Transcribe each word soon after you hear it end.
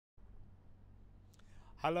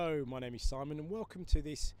Hello, my name is Simon and welcome to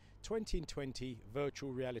this 2020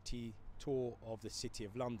 virtual reality tour of the City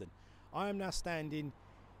of London. I am now standing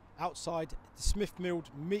outside the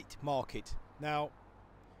Smithfield Meat Market. Now,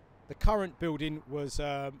 the current building was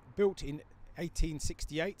built in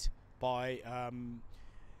 1868 by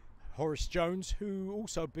Horace Jones, who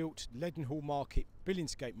also built Leadenhall Market,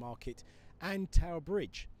 Billingsgate Market and Tower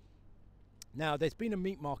Bridge. Now, there's been a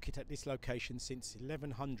meat market at this location since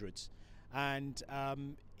 1100s. And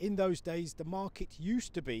in those days the market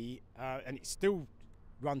used to be, and it still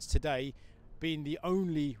runs today, being the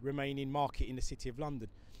only remaining market in the City of London.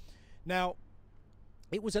 Now,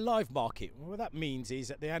 it was a live market. What that means is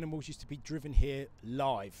that the animals used to be driven here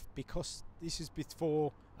live, because this is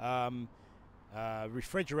before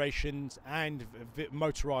refrigerations and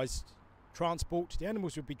motorised transport. The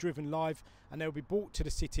animals would be driven live and they would be brought to the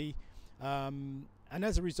city, and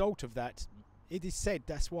as a result of that, it is said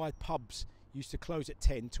that's why pubs used to close at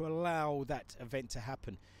 10 to allow that event to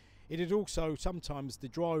happen. It had also, sometimes the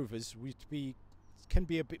drivers can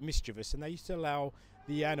be a bit mischievous, and they used to allow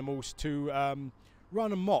the animals to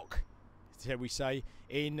run amok, shall we say,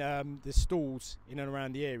 in the stalls in and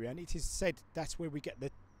around the area. And it is said that's where we get the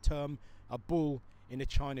term "a bull in a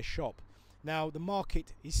china shop." Now, the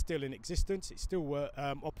market is still in existence. It's still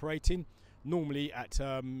operating. Normally it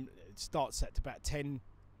starts at about 10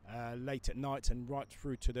 late at night and right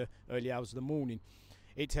through to the early hours of the morning.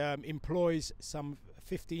 It employs some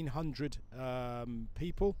 1,500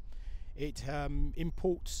 people. It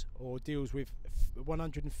imports or deals with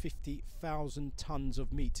 150,000 tons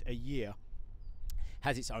of meat a year.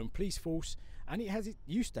 Has its own police force, and it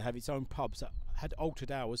used to have its own pubs that had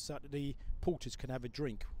altered hours so that the porters can have a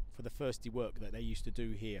drink for the thirsty work that they used to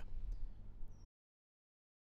do here.